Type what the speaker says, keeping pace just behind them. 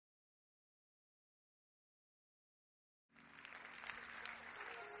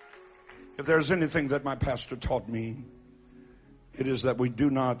If there's anything that my pastor taught me, it is that we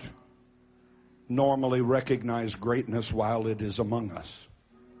do not normally recognize greatness while it is among us.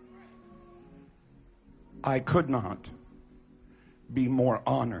 I could not be more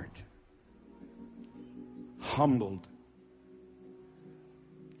honored, humbled,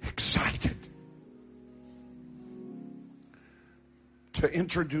 excited to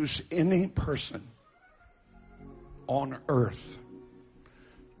introduce any person on earth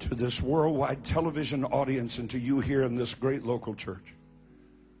to this worldwide television audience and to you here in this great local church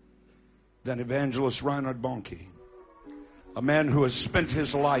than Evangelist Reinhard Bonnke, a man who has spent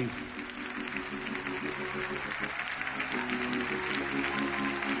his life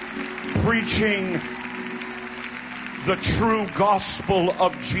preaching the true gospel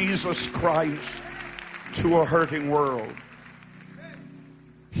of Jesus Christ to a hurting world.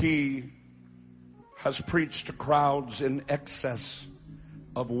 He has preached to crowds in excess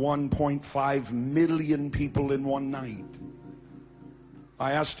of 1.5 million people in one night.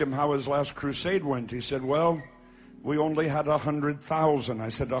 I asked him how his last crusade went. He said, well, we only had 100,000. I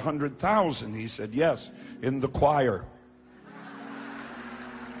said, 100,000? He said, yes, in the choir.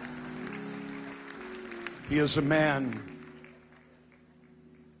 He is a man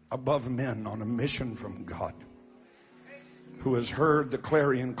above men on a mission from God who has heard the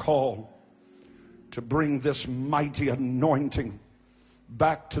clarion call to bring this mighty anointing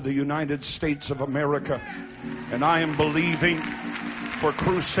back to the United States of America. And I am believing for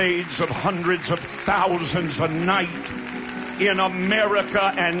crusades of hundreds of thousands a night in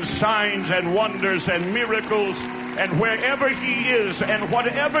America, and signs and wonders and miracles. And wherever he is and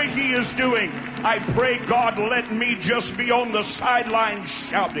whatever he is doing, I pray, God, let me just be on the sidelines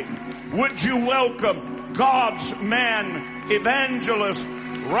shouting. Would you welcome God's man, Evangelist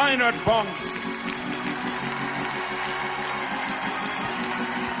Reinhard Bonnke?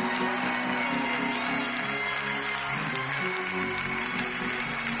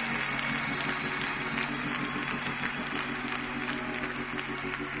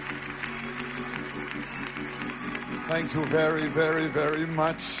 Thank you very, very, very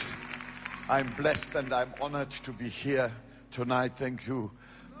much. I'm blessed and I'm honored to be here tonight. Thank you,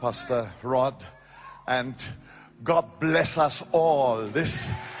 Pastor Rod. And God bless us all.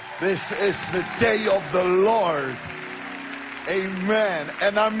 This is the day of the Lord. Amen.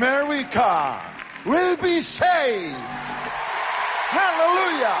 And America will be saved.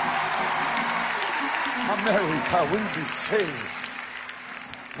 Hallelujah. America will be saved.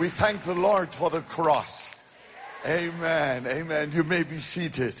 We thank the Lord for the cross. Amen. Amen. You may be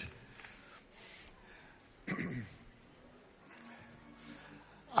seated.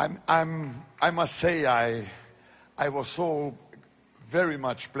 I must say I was so very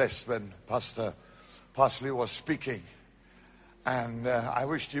much blessed when Pastor Parsley was speaking, and I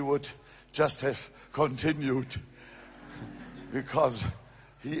wished he would just have continued, because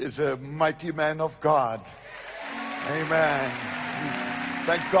he is a mighty man of God. Amen.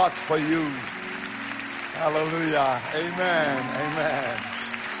 Thank God for you. Hallelujah. Amen. Amen.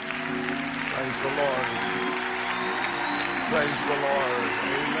 Praise the Lord. Praise the Lord.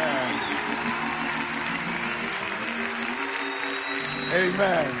 Amen.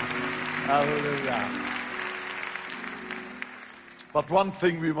 Amen. Hallelujah. But one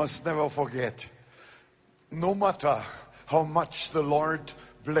thing we must never forget. No matter how much the Lord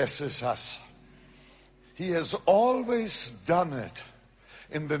blesses us, He has always done it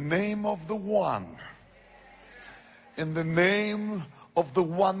in the name of the one. In the name of the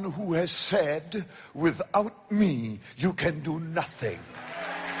one who has said, without me, you can do nothing.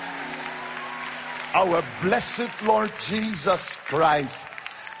 Our blessed Lord Jesus Christ.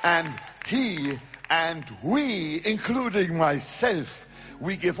 And He and we, including myself,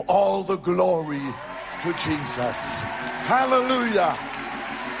 we give all the glory to Jesus. Hallelujah.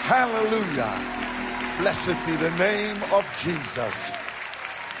 Hallelujah. Blessed be the name of Jesus.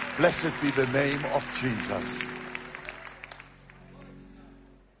 Blessed be the name of Jesus.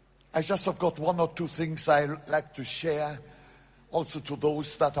 I just have got one or two things I like to share also to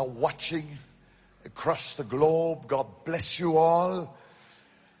those that are watching across the globe. God bless you all.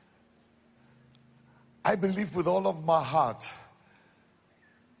 I believe with all of my heart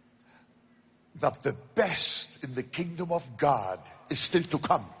that the best in the kingdom of God is still to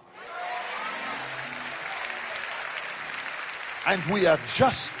come. And we are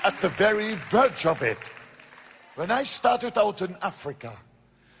just at the very verge of it. When I started out in Africa,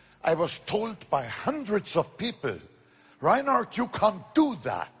 I was told by hundreds of people, Reinhard, you can't do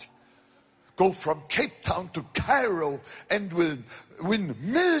that. go from Cape Town to Cairo and will win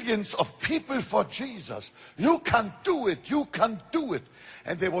millions of people for Jesus. You can do it. You can do it.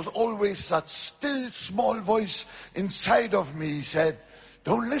 And there was always that still small voice inside of me. He said,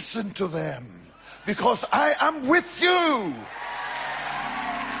 don't listen to them, because I am with you.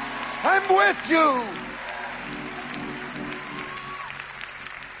 I'm with you.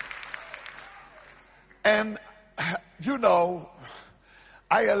 And, you know,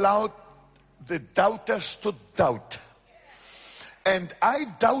 I allowed the doubters to doubt. And I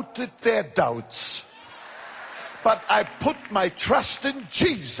doubted their doubts. But I put my trust in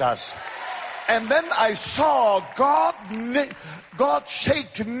Jesus. And then I saw God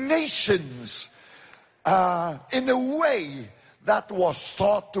shake nations in a way that was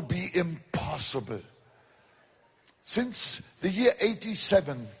thought to be impossible. Since the year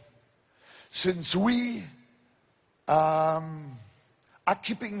 87, since we are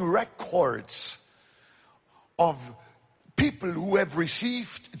keeping records of people who have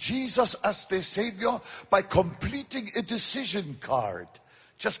received Jesus as their Savior by completing a decision card.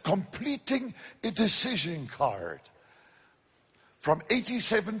 Just completing a decision card. From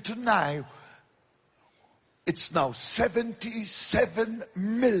 87 to now, it's now 77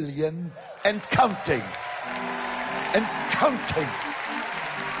 million and counting. And counting.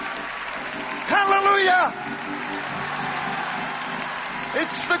 Hallelujah!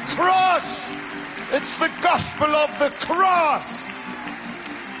 It's the cross. It's the gospel of the cross.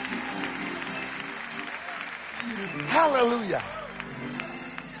 Hallelujah.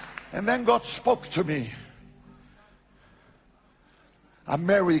 And then God spoke to me.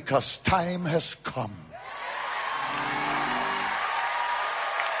 America's time has come.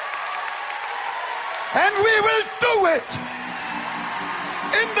 And we will do it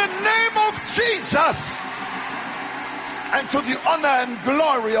in the name of Jesus and to the honor and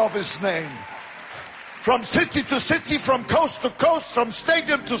glory of his name. From city to city, from coast to coast, from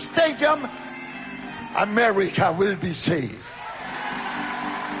stadium to stadium, America will be saved.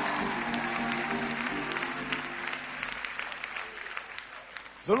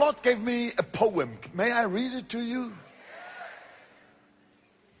 The Lord gave me a poem. May I read it to you?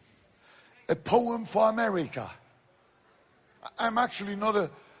 A poem for America. I'm actually not a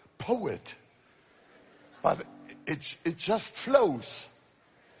poet, but it just flows.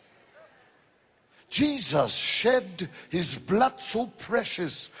 Jesus shed his blood so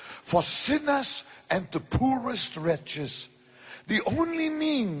precious for sinners and the poorest wretches. The only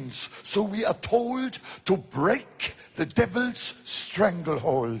means, so we are told, to break the devil's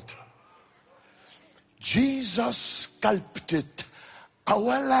stranglehold. Jesus sculpted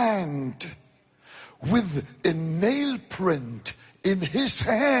our land with a nail print in his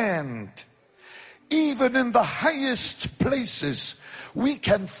hand. Even in the highest places, we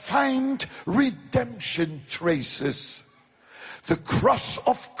can find redemption traces. The cross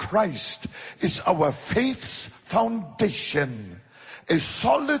of Christ is our faith's foundation, a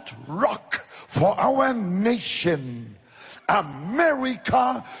solid rock for our nation.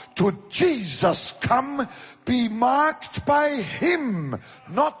 America, to Jesus come, be marked by him,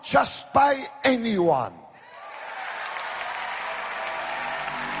 not just by anyone.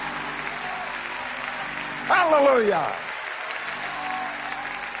 Hallelujah.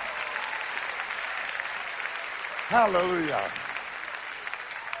 Hallelujah.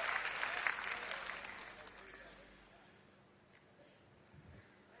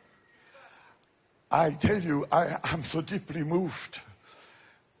 I tell you, I'm so deeply moved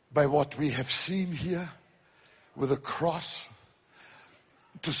by what we have seen here with the cross.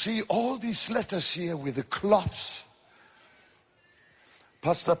 To see all these letters here with the cloths.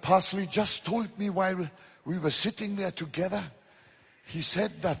 Pastor Parsley just told me while we were sitting there together, he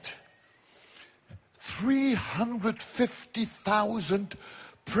said that 350,000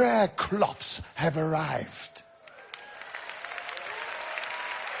 prayer cloths have arrived.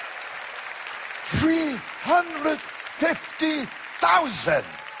 350,000.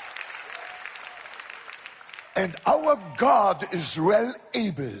 And our God is well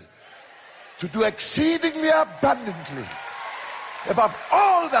able to do exceedingly abundantly above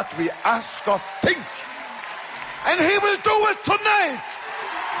all that we ask or think. And he will do it tonight.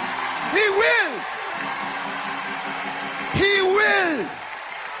 He will. He will.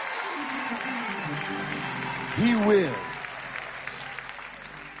 He will.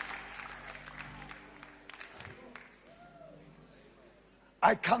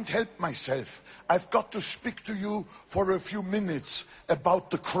 I can't help myself. I've got to speak to you for a few minutes about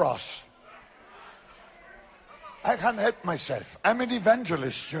the cross. I can't help myself. I'm an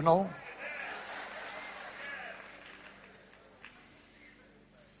evangelist, you know.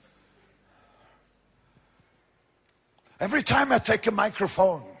 Every time I take a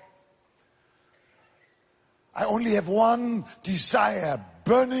microphone, I only have one desire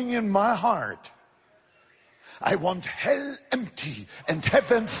burning in my heart. I want hell empty and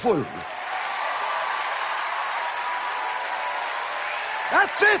heaven full.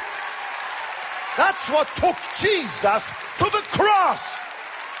 That's it. That's what took Jesus to the cross.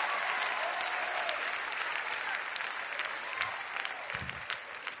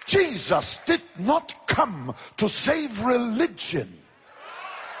 Jesus did not come to save religion.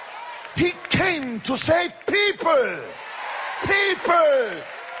 He came to save people. People.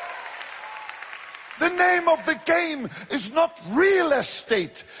 The name of the game is not real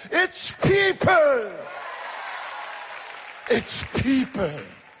estate. It's people. It's people.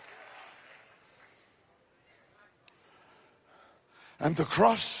 And the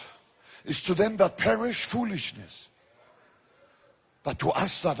cross is to them that perish foolishness. But to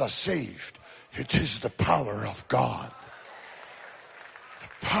us that are saved, it is the power of God.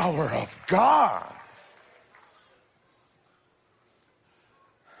 The power of God.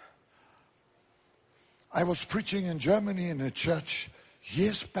 I was preaching in Germany in a church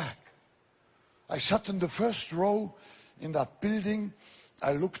years back. I sat in the first row in that building.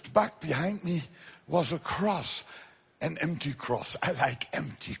 I looked back. Behind me was a cross, an empty cross. I like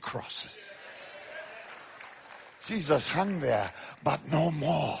empty crosses. Jesus hung there, but no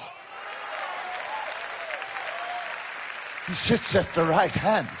more. He sits at the right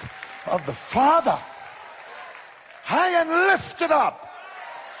hand of the Father, high and lifted up.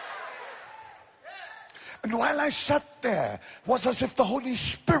 And while I sat there, it was as if the Holy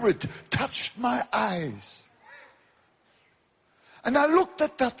Spirit touched my eyes. And I looked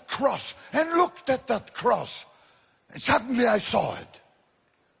at that cross and looked at that cross. And suddenly I saw it.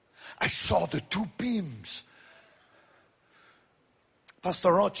 I saw the two beams.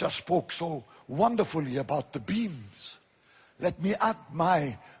 Pastor Roger spoke so wonderfully about the beams. Let me add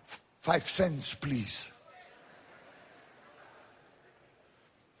my 5 cents, please.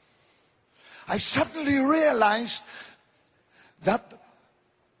 I suddenly realized that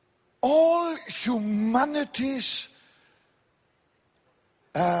all humanity's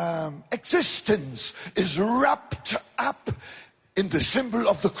existence is wrapped up in the symbol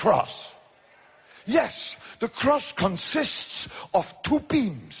of the cross. Yes, the cross consists of 2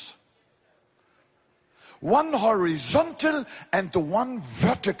 beams. One horizontal and the one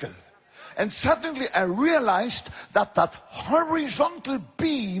vertical. And suddenly I realized that that horizontal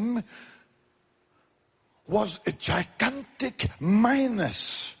beam was a gigantic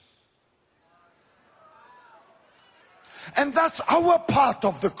minus. And that's our part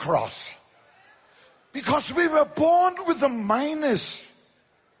of the cross. Because we were born with a minus.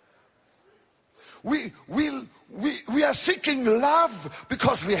 We are seeking love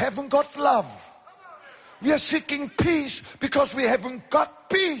because we haven't got love. We are seeking peace because we haven't got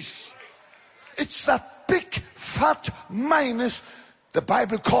peace. It's that big fat minus the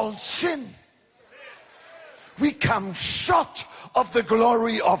Bible calls sin. We come short of the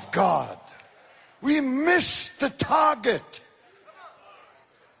glory of God. We miss the target.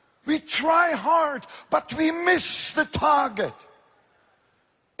 We try hard, but we miss the target.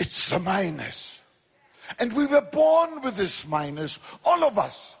 It's the minus. And we were born with this minus, all of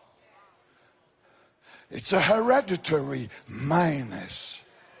us. It's a hereditary minus.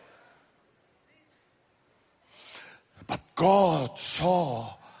 But God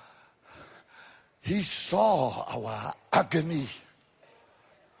saw, He saw our agony.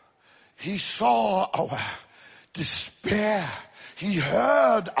 He saw our despair. He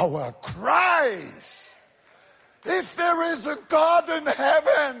heard our cries. If there is a God in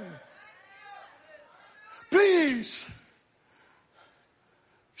heaven, please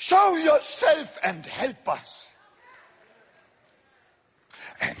show yourself and help us.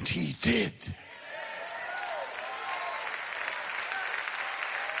 And He did.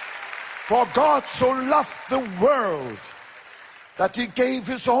 For God so loved the world that He gave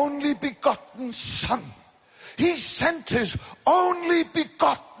His only begotten Son. He sent His only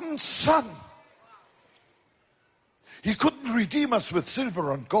begotten Son. He couldn't redeem us with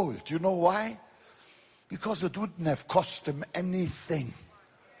silver and gold. You know why? Because it wouldn't have cost Him anything.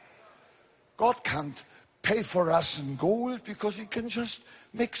 God can't pay for us in gold because He can just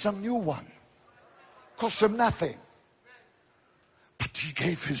make some new one. Cost Him nothing. But He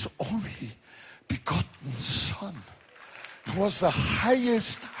gave His only begotten Son. It was the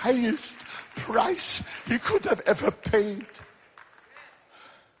highest price He could have ever paid.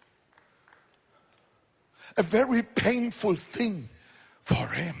 A very painful thing for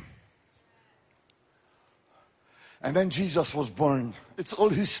Him. And then Jesus was born. It's all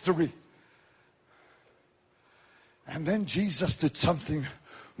history. And then Jesus did something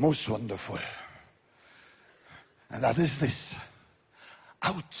most wonderful. And that is this.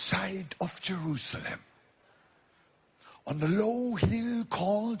 Outside of Jerusalem, on a low hill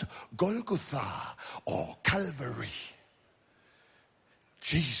called Golgotha or Calvary,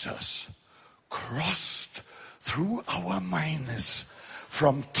 Jesus crossed through our minds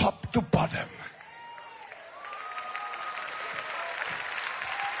from top to bottom.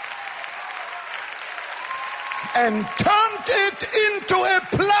 And turned it into a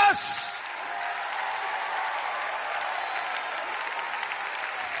plus.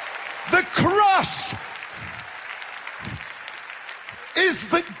 The cross is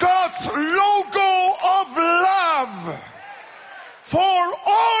the God's logo of love for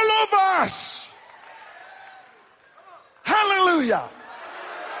all of us. Hallelujah.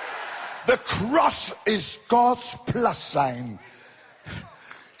 The cross is God's plus sign.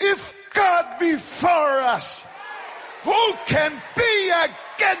 If God be for us, who can be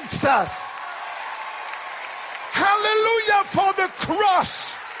against us? Hallelujah for the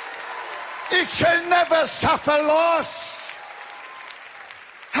cross. It shall never suffer loss.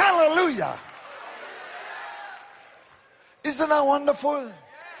 Hallelujah. Isn't that wonderful?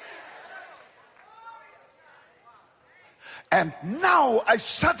 And now I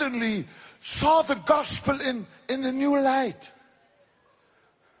suddenly saw the gospel in a new light.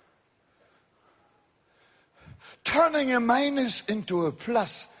 Turning a minus into a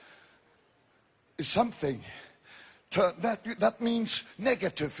plus is something. That means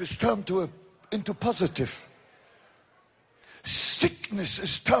negative is turned into positive. Sickness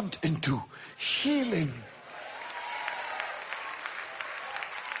is turned into healing.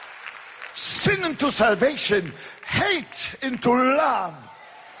 Sin into salvation. Hate into love.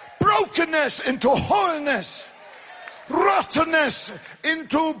 Brokenness into wholeness. Rottenness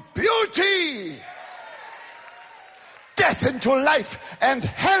into beauty. Death into life and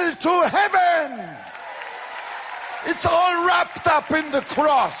hell to heaven. It's all wrapped up in the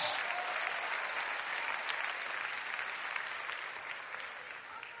cross.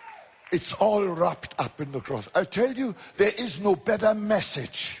 It's all wrapped up in the cross. I tell you, there is no better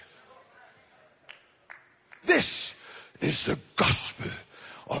message. This is the gospel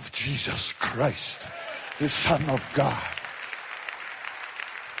of Jesus Christ, the Son of God.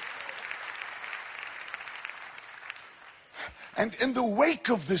 And in the wake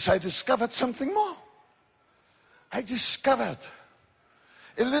of this, I discovered something more. I discovered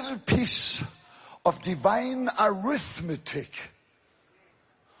a little piece of divine arithmetic.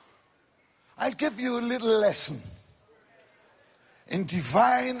 I'll give you a little lesson in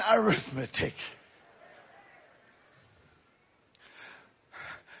divine arithmetic.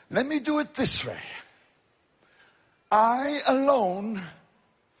 Let me do it this way. I alone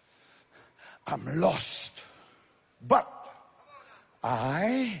am lost, but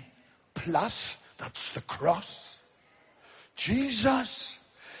I plus, that's the cross, Jesus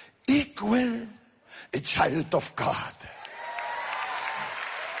equal a child of God.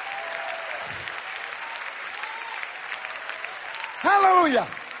 Hallelujah.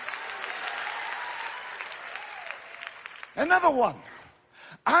 Another one.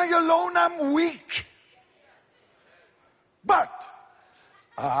 I alone am weak, but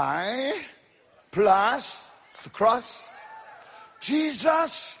I plus the cross,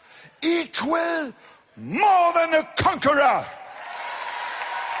 Jesus equal more than a conqueror.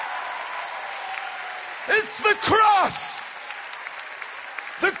 It's the cross.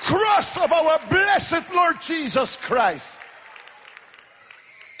 The cross of our blessed Lord Jesus Christ.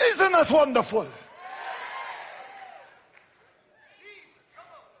 Isn't that wonderful?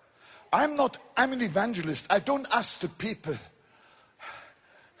 I'm an evangelist. I don't ask the people,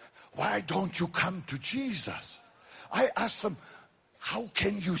 why don't you come to Jesus? I ask them, how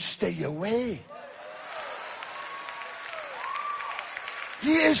can you stay away?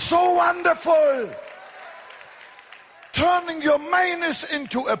 He is so wonderful. Turning your minus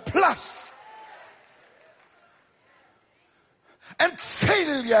into a plus. And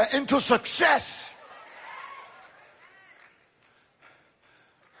failure into success.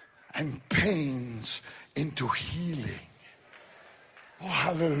 And pains into healing. Oh,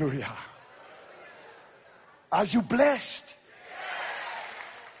 hallelujah. Are you blessed?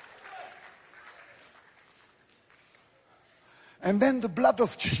 And then the blood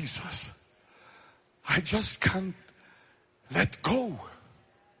of Jesus. I just can't let go.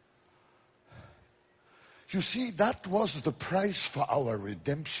 You see, that was the price for our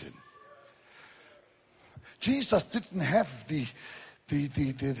redemption. Jesus didn't have the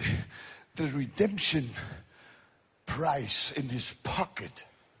redemption price in his pocket.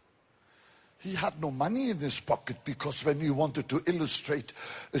 He had no money in his pocket, because when he wanted to illustrate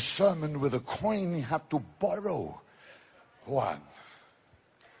a sermon with a coin, he had to borrow one.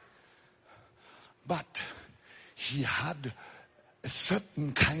 But he had a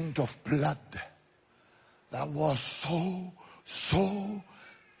certain kind of blood that was so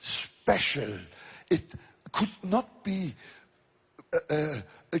special. It could not be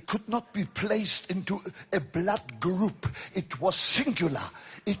placed into a blood group. It was singular.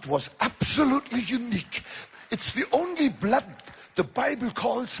 It was absolutely unique. It's the only blood the Bible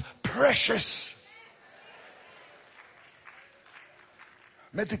calls precious.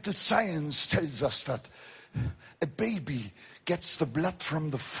 Medical science tells us that a baby gets the blood from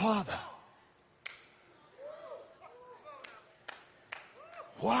the father.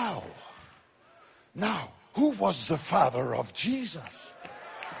 Wow. Now, who was the father of Jesus?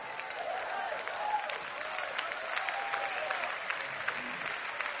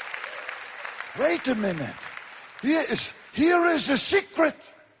 Wait a minute. Here is a secret.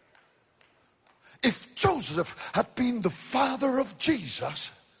 If Joseph had been the father of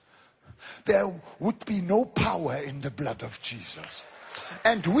Jesus, there would be no power in the blood of Jesus.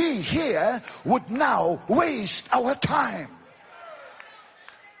 And we here would now waste our time.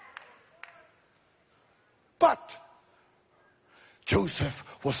 But Joseph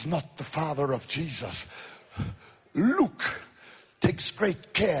was not the father of Jesus. Luke takes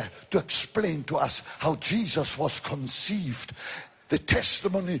great care to explain to us how Jesus was conceived. The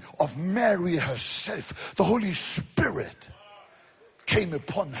testimony of Mary herself, the Holy Spirit came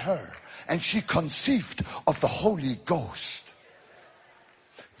upon her, and she conceived of the Holy Ghost.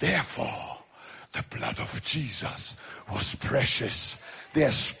 Therefore, the blood of Jesus was precious.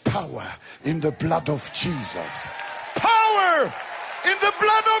 There's power in the blood of Jesus. Power in the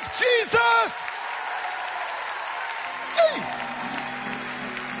blood of Jesus! Hey!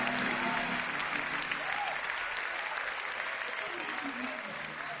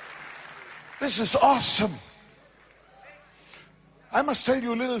 This is awesome. I must tell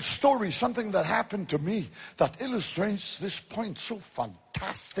you a little story, something that happened to me that illustrates this point so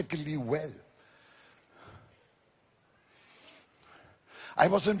fantastically well. I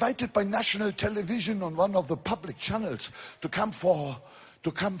was invited by national television on one of the public channels to come for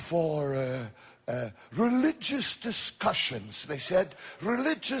religious discussions. They said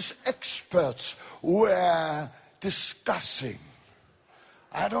religious experts were discussing.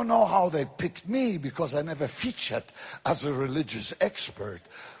 I don't know how they picked me, because I never featured as a religious expert.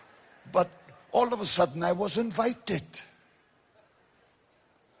 But all of a sudden I was invited.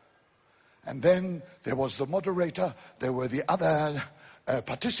 And then there was the moderator, there were the other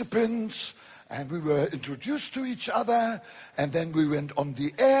participants, and we were introduced to each other, and then we went on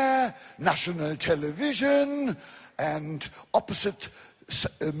the air, national television, and opposite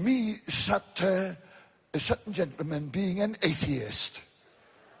me sat a certain gentleman being an atheist.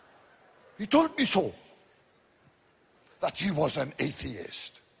 He told me so, that he was an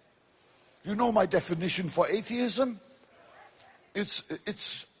atheist. You know my definition for atheism? It's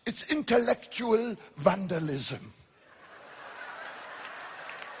intellectual vandalism.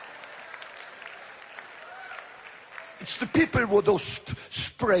 It's the people with those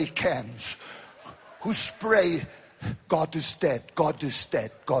spray cans who spray, God is dead, God is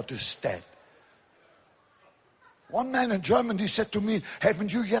dead, God is dead. One man in Germany said to me,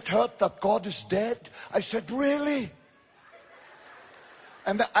 haven't you yet heard that God is dead? I said, really?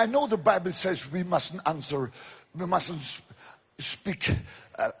 And I know the Bible says we mustn't speak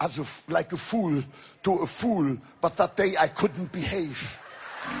like a fool to a fool, but that day I couldn't behave.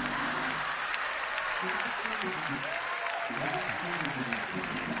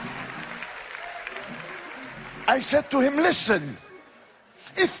 I said to him, listen,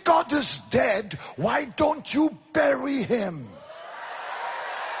 if God is dead, why don't you bury him?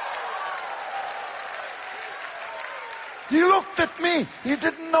 He looked at me. He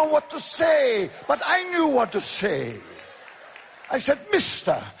didn't know what to say, but I knew what to say. I said,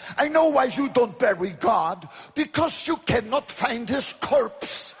 mister, I know why you don't bury God, because you cannot find his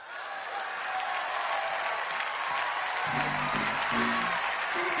corpse.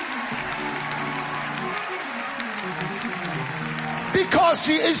 Because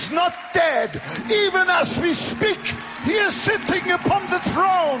he is not dead. Even as we speak, he is sitting upon the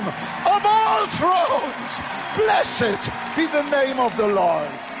throne of all thrones. Blessed be the name of the Lord.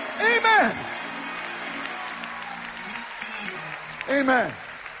 Amen. Amen.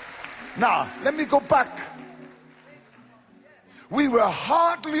 Now, let me go back. We were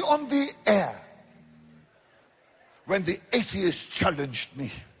hardly on the air when the atheist challenged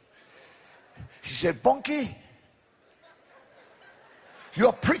me. He said, Bonnke,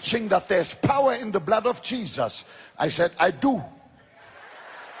 you're preaching that there's power in the blood of Jesus. I said, I do.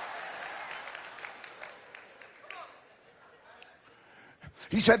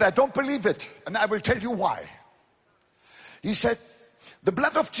 He said, I don't believe it, and I will tell you why. He said, the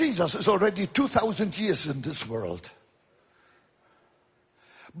blood of Jesus is already 2,000 years in this world.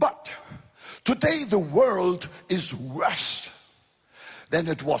 But today the world is worse than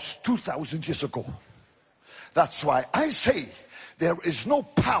it was 2,000 years ago. That's why I say there is no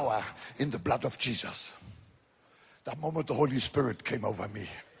power in the blood of Jesus. That moment the Holy Spirit came over me.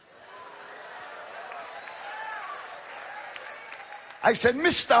 I said,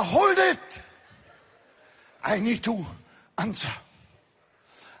 Mister, hold it. I need to answer.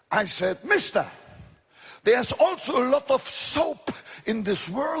 I said, Mister, there's also a lot of soap in this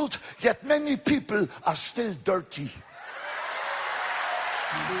world, yet many people are still dirty.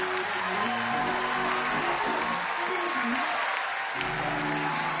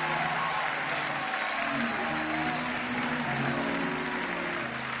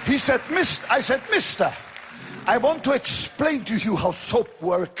 He said, I said, Mister, I want to explain to you how soap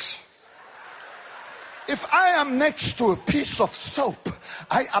works. If I am next to a piece of soap,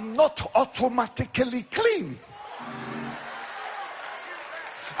 I am not automatically clean.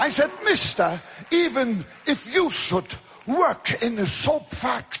 I said, Mister, even if you should work in a soap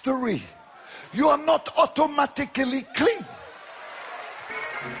factory, you are not automatically clean.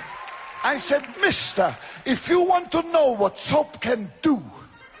 I said, Mister, if you want to know what soap can do,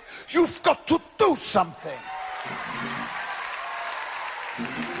 you've got to do something.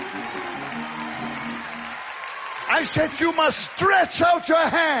 I said, you must stretch out your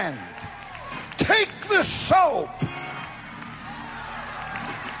hand, take the soap,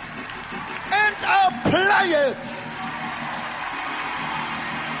 and apply it.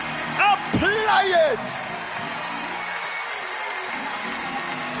 Apply it.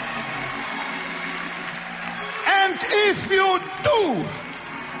 And if you do,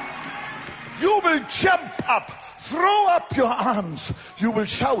 you will jump up, throw up your arms, you will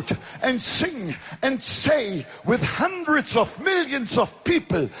shout and sing and say with hundreds of millions of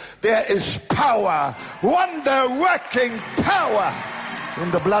people, there is power, wonder-working power in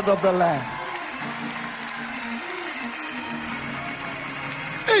the blood of the Lamb.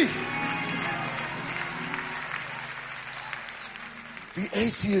 Hey! The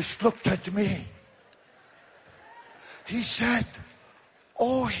atheist looked at me. He said,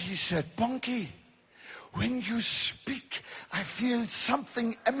 Bonnke, when you speak, I feel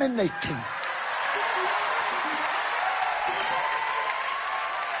something emanating.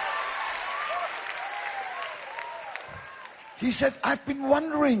 He said, I've been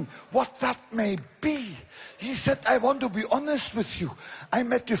wondering what that may be. He said, I want to be honest with you. I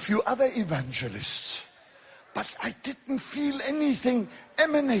met a few other evangelists, but I didn't feel anything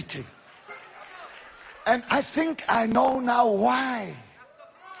emanating. And I think I know now why.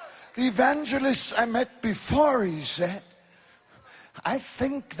 The evangelists I met before, he said, I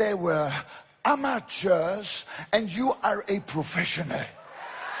think they were amateurs and you are a professional.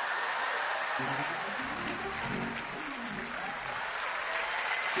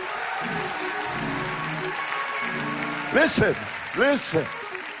 Listen.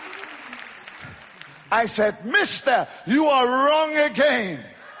 I said, Mister, you are wrong again.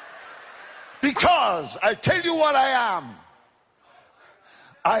 Because I tell you what I am.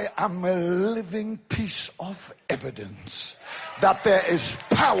 I am a living piece of evidence that there is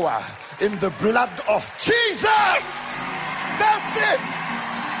power in the blood of Jesus. That's it.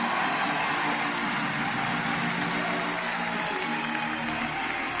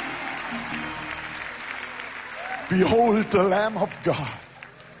 Behold the Lamb of God.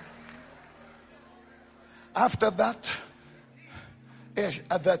 After that,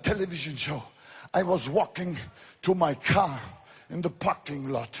 at the television show, I was walking to my car in the parking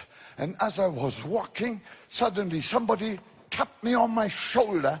lot. And as I was walking, suddenly somebody tapped me on my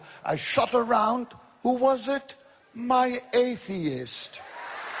shoulder. I shot around. Who was it? My atheist.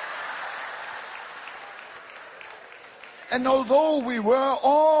 And although we were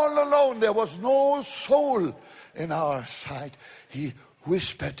all alone, there was no soul in our sight, he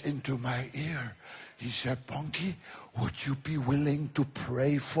whispered into my ear. He said, Bonnke, would you be willing to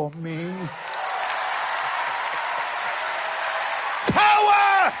pray for me?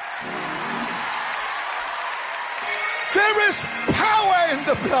 Power! There is power in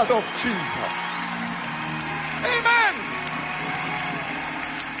the blood of Jesus. Amen.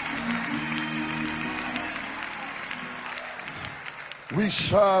 We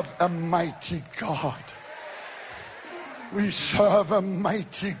serve a mighty God. We serve a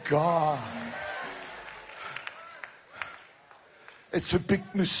mighty God. It's a big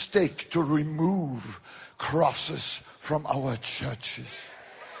mistake to remove crosses from our churches.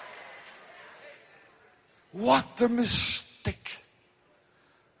 What a mistake.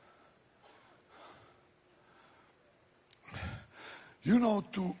 You know,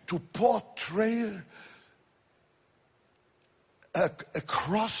 to portray a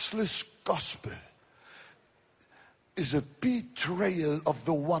crossless gospel is a betrayal of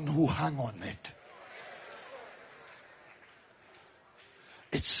the one who hung on it.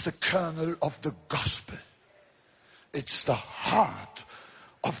 It's the kernel of the gospel. It's the heart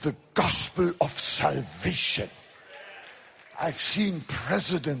of the gospel of salvation. I've seen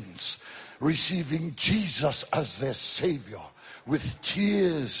presidents receiving Jesus as their Savior with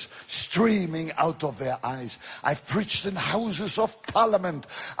tears streaming out of their eyes. I've preached in houses of parliament.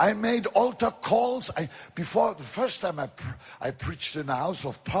 I made altar calls. Before the first time I preached in a house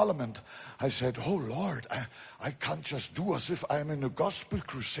of parliament, I said, oh Lord, I can't just do as if I'm in a gospel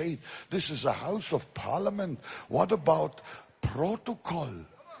crusade. This is a house of parliament. What about protocol?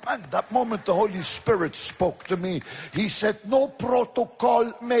 And that moment the Holy Spirit spoke to me. He said, no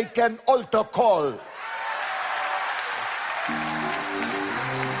protocol, make an altar call.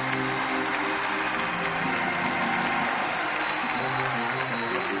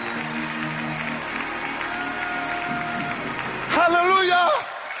 Hallelujah!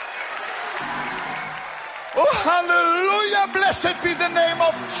 Oh, hallelujah! Blessed be the name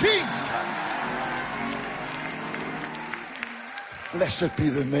of Jesus. Blessed be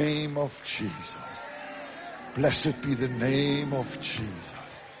the name of Jesus. Blessed be the name of Jesus.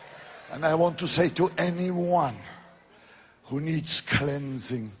 And I want to say to anyone who needs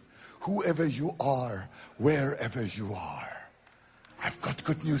cleansing, whoever you are, wherever you are, I've got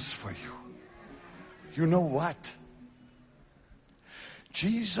good news for you. You know what?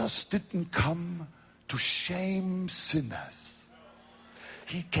 Jesus didn't come to shame sinners.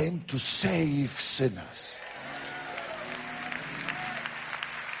 He came to save sinners.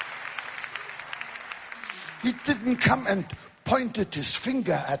 He didn't come and pointed his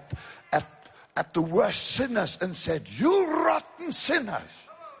finger at the worst sinners and said, you rotten sinners.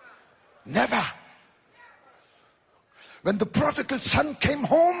 Never. When the prodigal son came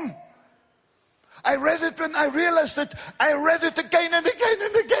home, I read it when I realized it. I read it again and again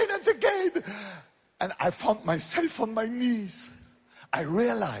and again and again. And I found myself on my knees. I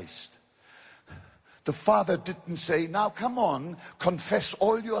realized the father didn't say, now come on, confess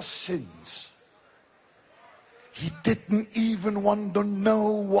all your sins. He didn't even want to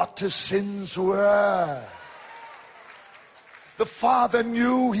know what his sins were. The father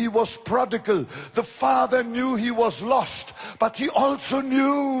knew he was prodigal. The father knew he was lost. But he also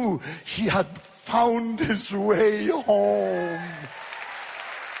knew he had found his way home.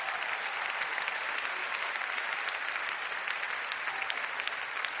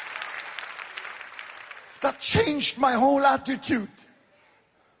 That changed my whole attitude.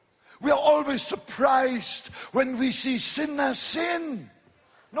 We are always surprised when we see sinners sin.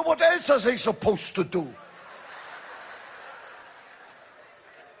 Now, what else are they supposed to do?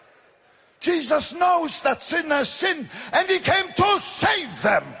 Jesus knows that sinners sin, and he came to save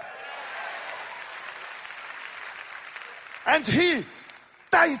them. And he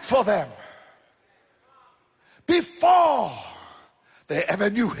died for them before they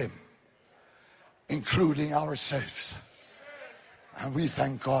ever knew him, including ourselves. And we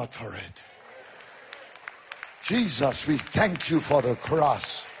thank God for it. Jesus, we thank you for the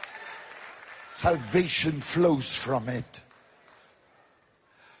cross. Salvation flows from it.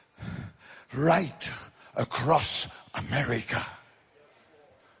 Right across America.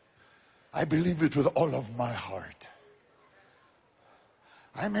 I believe it with all of my heart.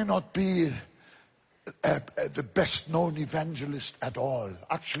 I may not be the best known evangelist at all.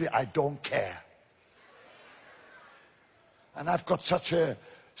 Actually, I don't care. And I've got such a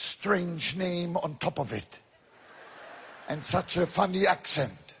strange name on top of it. And such a funny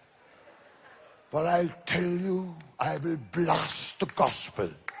accent. But I'll tell you, I will blast the gospel.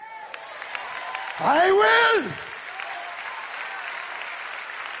 I will.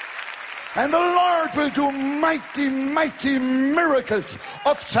 And the Lord will do mighty, mighty miracles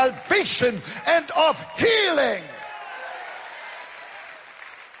of salvation and of healing.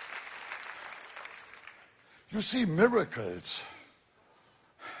 You see, miracles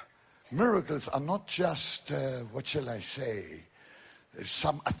are not just, what shall I say,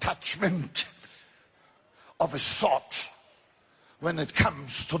 some attachment of a sort when it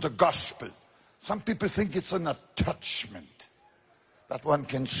comes to the gospel. Some people think it's an attachment that one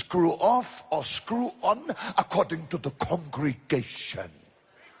can screw off or screw on according to the congregation.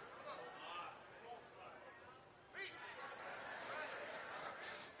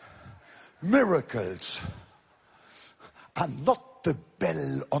 Miracles are not the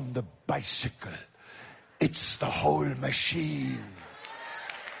bell on the bicycle. It's the whole machine.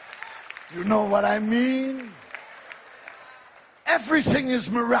 You know what I mean? Everything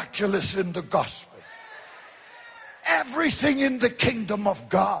is miraculous in the gospel. Everything in the kingdom of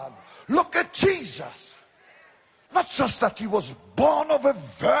God. Look at Jesus. Not just that he was born of a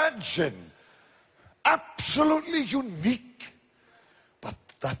virgin, absolutely unique, but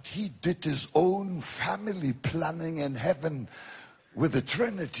that he did his own family planning in heaven with the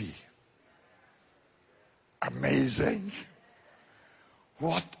Trinity. Amazing.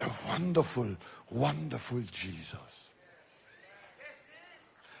 What a wonderful, wonderful Jesus.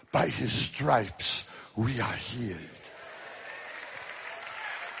 By his stripes we are healed.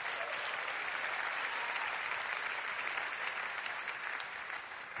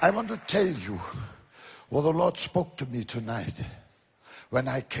 I want to tell you what the Lord spoke to me tonight when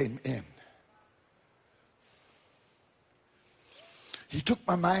I came in. He took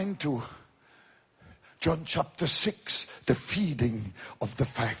my mind to John chapter 6, the feeding of the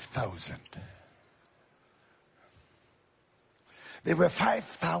 5,000. There were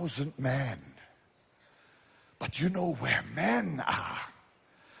 5,000 men. But you know where men are,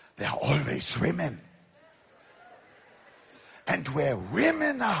 there are always women. And where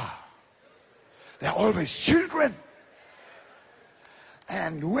women are, there are always children.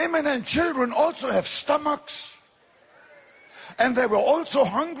 And women and children also have stomachs. And they were also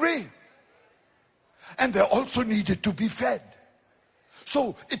hungry. And they also needed to be fed.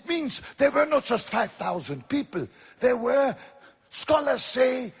 So it means there were not just 5,000 people. There were, scholars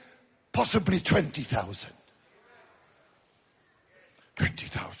say, possibly 20,000.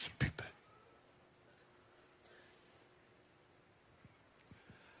 20,000 people.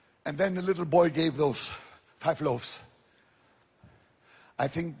 And then the little boy gave those 5 loaves. I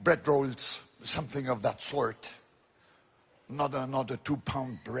think bread rolls, something of that sort. Not a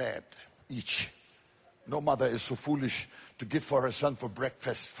 2-pound bread each. No mother is so foolish to give for her son for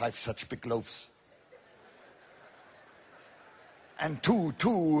breakfast 5 such big loaves. And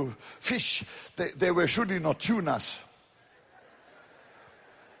two fish, they were surely not tunas.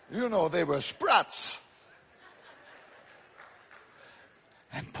 You know, they were sprats.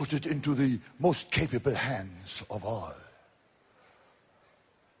 And put it into the most capable hands of all.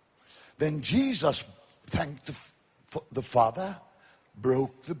 Then Jesus thanked the Father,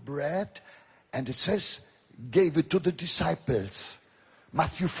 broke the bread, and it says, gave it to the disciples.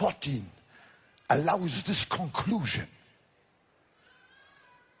 Matthew 14 allows this conclusion.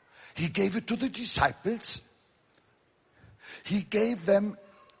 He gave it to the disciples. He gave them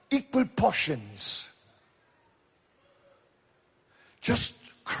equal portions. Just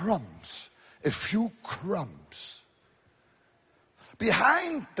crumbs, a few crumbs.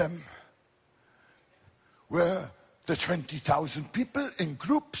 Behind them were the 20,000 people in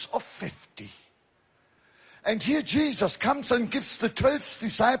groups of 50. And here Jesus comes and gives the 12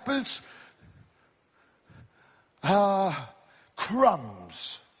 disciples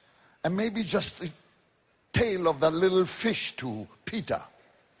crumbs. And maybe just the tail of that little fish to Peter.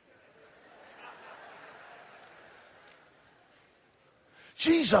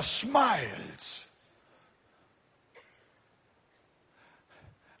 Jesus smiles.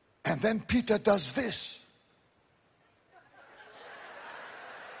 And then Peter does this.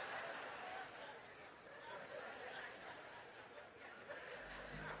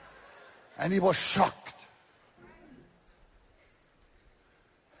 And he was shocked.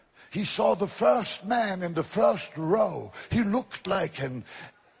 He saw the first man in the first row. He looked like an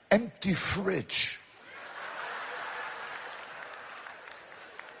empty fridge.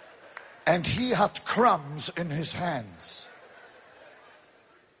 And he had crumbs in his hands.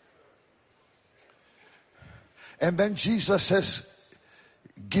 And then Jesus says,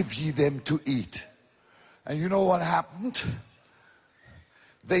 give ye them to eat. And you know what happened?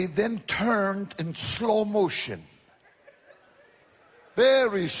 They then turned in slow motion.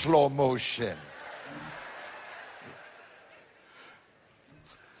 Very slow motion.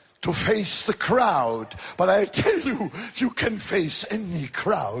 To face the crowd. But I tell you, you can face any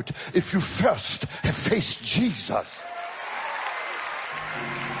crowd if you first have faced Jesus.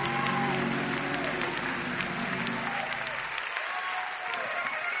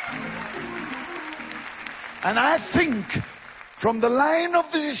 And I think from the line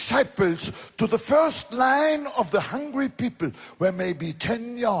of the disciples to the first line of the hungry people were maybe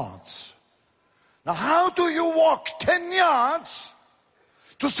 10 yards. Now how do you walk 10 yards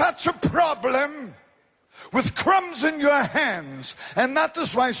to such a problem with crumbs in your hands? And that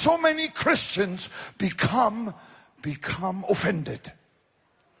is why so many Christians become offended.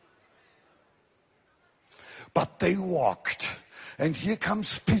 But they walked. And here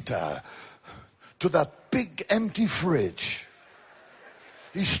comes Peter to that big empty fridge.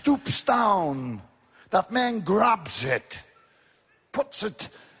 He stoops down. That man grabs it, puts it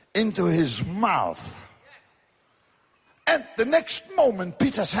into his mouth. And the next moment,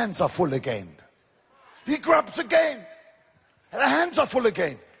 Peter's hands are full again. He grabs again. And the hands are full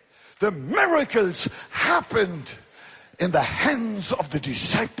again. The miracles happened in the hands of the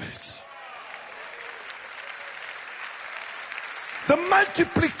disciples. The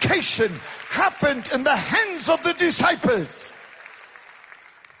multiplication happened in the hands of the disciples.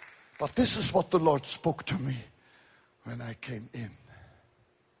 But this is what the Lord spoke to me when I came in.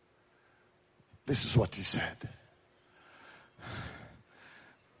 This is what he said.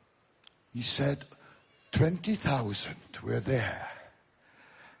 He said, 20,000 were there,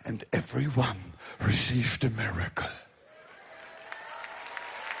 and everyone received a miracle.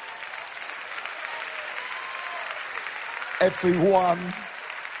 Everyone.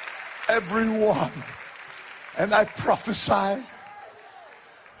 And I prophesy,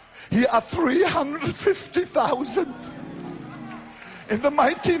 here are 350,000 in the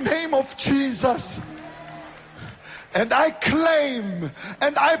mighty name of Jesus. And I claim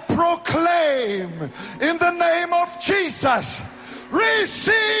and I proclaim in the name of Jesus,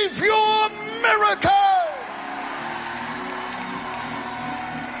 receive your miracle.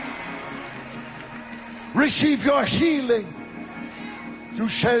 Receive your healing. You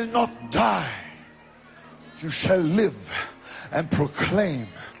shall not die. You shall live and proclaim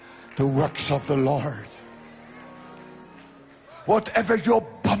the works of the Lord. Whatever your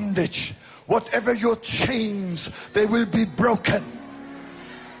bondage, whatever your chains, they will be broken.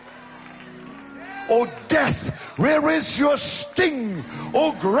 O death, where is your sting?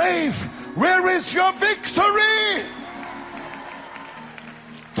 O grave, where is your victory?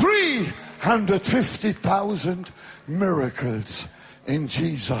 350,000 miracles in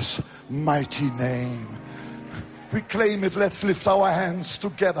Jesus' mighty name. We claim it. Let's lift our hands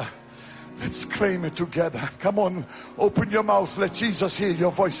together. Let's claim it together. Come on, open your mouth. Let Jesus hear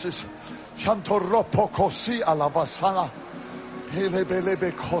your voices. Oh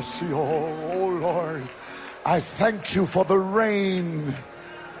Lord, I thank you for the rain.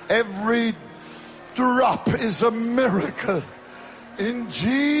 Every drop is a miracle. In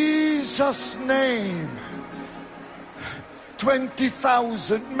Jesus' name.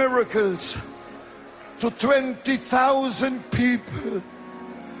 20,000 miracles to 20,000 people.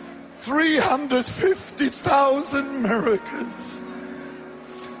 350,000 miracles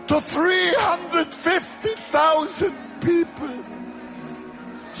to 350,000 people.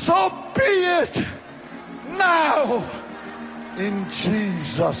 So be it now in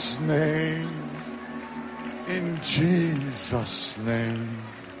Jesus' name. In Jesus' name.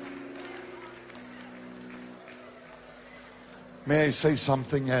 May I say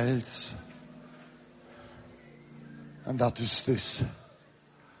something else? And that is this.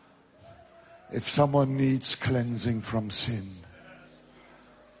 If someone needs cleansing from sin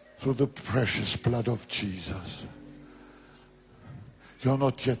through the precious blood of Jesus, you're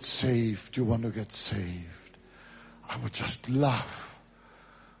not yet saved, you want to get saved, I would just love.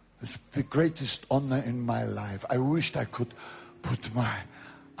 It's the greatest honor in my life. I wished I could put my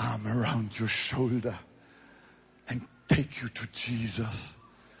arm around your shoulder and take you to Jesus.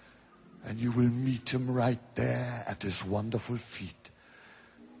 And you will meet him right there at his wonderful feet.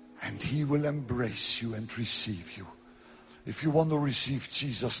 And he will embrace you and receive you. If you want to receive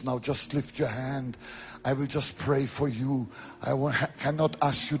Jesus now, just lift your hand. I will just pray for you. Cannot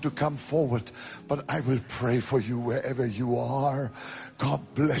ask you to come forward, but I will pray for you wherever you are. God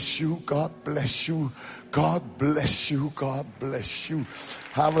bless you. God bless you. God bless you. God bless you.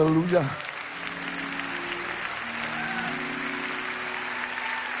 Hallelujah.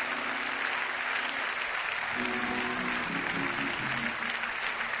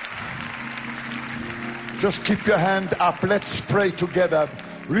 Just keep your hand up. Let's pray together.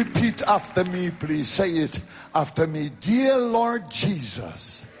 Repeat after me, please. Say it after me. Dear Lord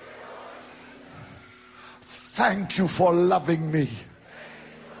Jesus, thank you for loving me.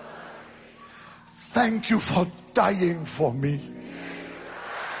 Thank you for dying for me.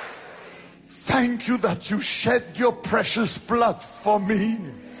 Thank you that you shed your precious blood for me.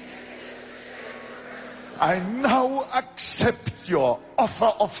 I now accept your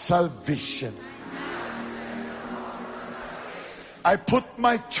offer of salvation. I put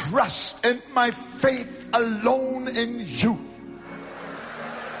my trust and my faith alone in you.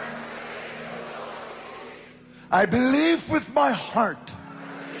 I believe with my heart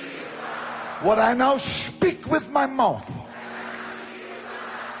what I now speak with my mouth.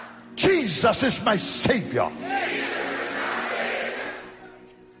 Jesus is my Savior.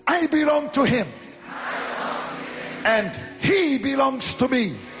 I belong to Him. And He belongs to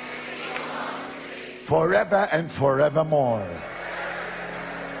me. Forever and forevermore.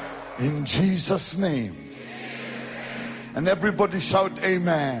 In Jesus' name. And everybody shout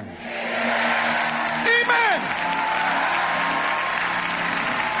amen. Amen.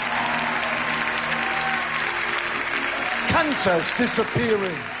 Cancer is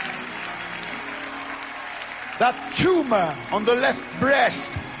disappearing. That tumor on the left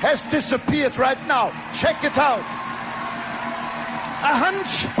breast has disappeared right now. Check it out. A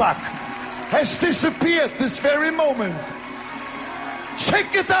hunchback has disappeared this very moment.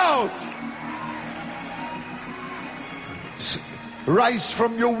 Check it out. Rise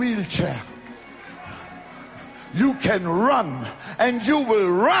from your wheelchair. You can run, and you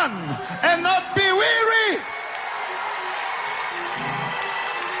will run and not be weary.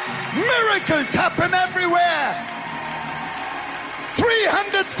 Miracles happen everywhere.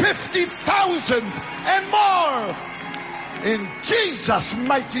 350,000 and more. In Jesus'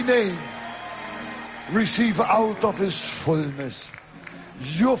 mighty name. Receive out of His fullness.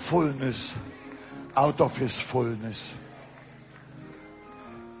 Your fullness out of His fullness.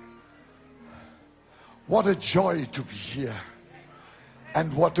 What a joy to be here.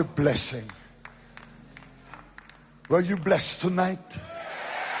 And what a blessing. Were you blessed tonight?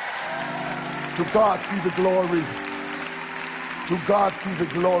 To God be the glory. To God be the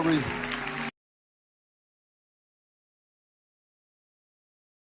glory.